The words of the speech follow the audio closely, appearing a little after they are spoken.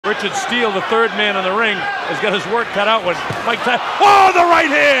Richard Steele, the third man in the ring, has got his work cut out when Mike Tyson. Oh, the right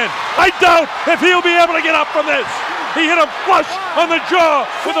hand! I doubt if he'll be able to get up from this. He hit him flush on the jaw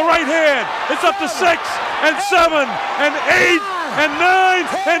with the right hand. It's up to 6 and 7 and 8 and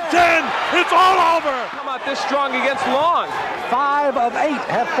 9 and 10. It's all over. Come out this strong against Long. 5 of 8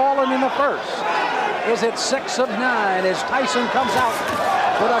 have fallen in the first. Is it 6 of 9 as Tyson comes out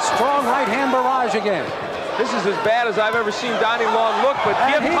with a strong right hand barrage again? This is as bad as I've ever seen Donnie Long look, but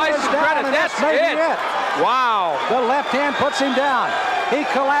give Tyson credit. That's it. Wow. The left hand puts him down. He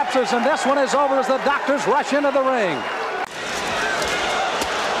collapses, and this one is over as the doctors rush into the ring.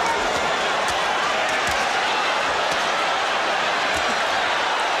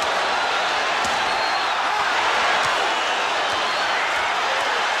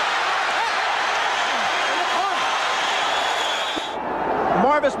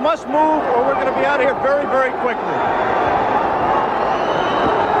 Marvis must move or we're going to be out of here very, very quickly.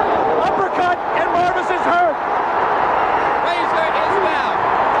 Uppercut, and Marvis is hurt. Razor is down.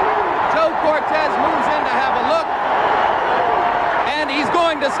 Joe Cortez moves in to have a look, and he's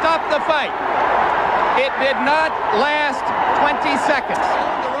going to stop the fight. It did not last 20 seconds.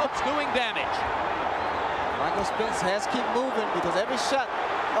 The rope's doing damage. Michael Spinks has to keep moving because every shot.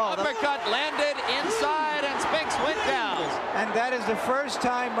 Uppercut landed inside, and Spinks went down. And that is the first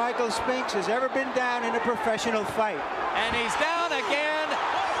time Michael Spinks has ever been down in a professional fight. And he's down again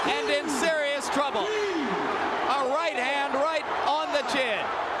and in serious trouble. A right hand right on the chin.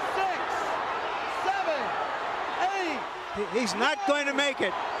 6, 7, 8. He's not going to make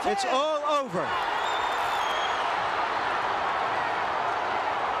it. It's all over.